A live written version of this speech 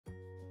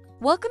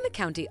Welcome to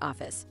County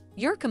Office,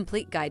 your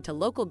complete guide to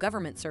local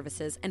government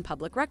services and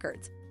public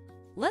records.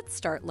 Let's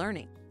start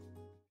learning.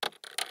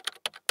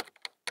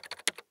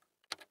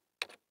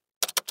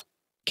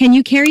 Can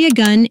you carry a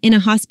gun in a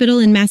hospital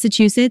in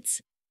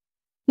Massachusetts?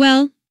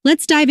 Well,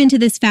 let's dive into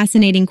this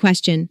fascinating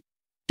question.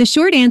 The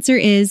short answer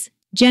is,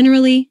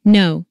 generally,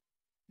 no.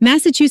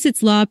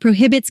 Massachusetts law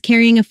prohibits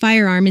carrying a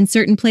firearm in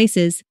certain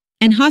places,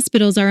 and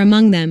hospitals are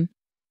among them.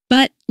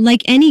 But,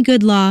 like any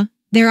good law,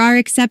 there are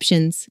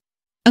exceptions.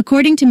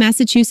 According to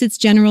Massachusetts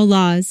General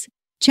Laws,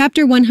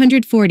 Chapter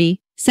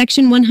 140,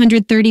 Section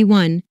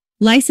 131,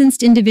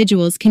 licensed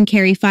individuals can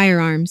carry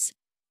firearms.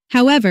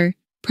 However,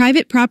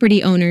 private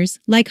property owners,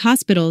 like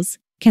hospitals,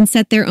 can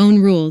set their own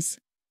rules.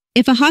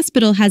 If a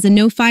hospital has a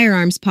no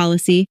firearms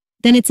policy,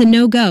 then it's a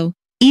no-go,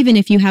 even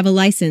if you have a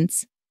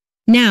license.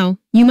 Now,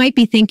 you might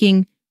be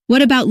thinking,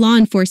 what about law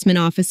enforcement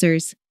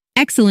officers?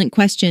 Excellent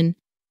question.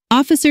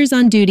 Officers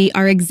on duty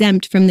are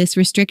exempt from this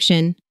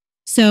restriction.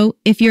 So,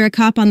 if you're a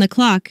cop on the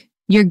clock,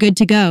 you're good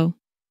to go.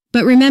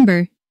 But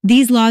remember,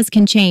 these laws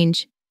can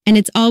change, and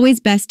it's always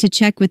best to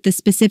check with the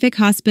specific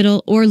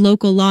hospital or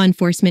local law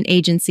enforcement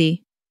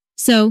agency.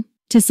 So,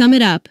 to sum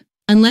it up,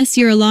 unless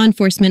you're a law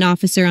enforcement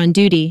officer on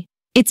duty,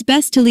 it's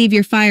best to leave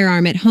your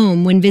firearm at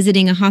home when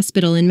visiting a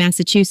hospital in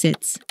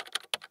Massachusetts.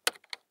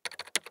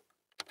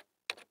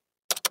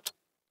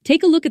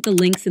 Take a look at the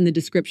links in the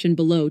description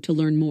below to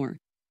learn more.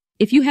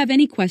 If you have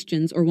any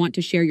questions or want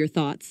to share your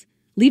thoughts,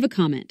 leave a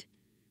comment.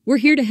 We're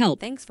here to help.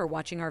 Thanks for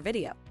watching our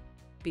video.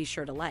 Be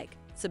sure to like,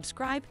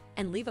 subscribe,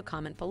 and leave a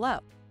comment below.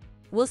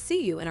 We'll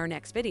see you in our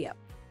next video.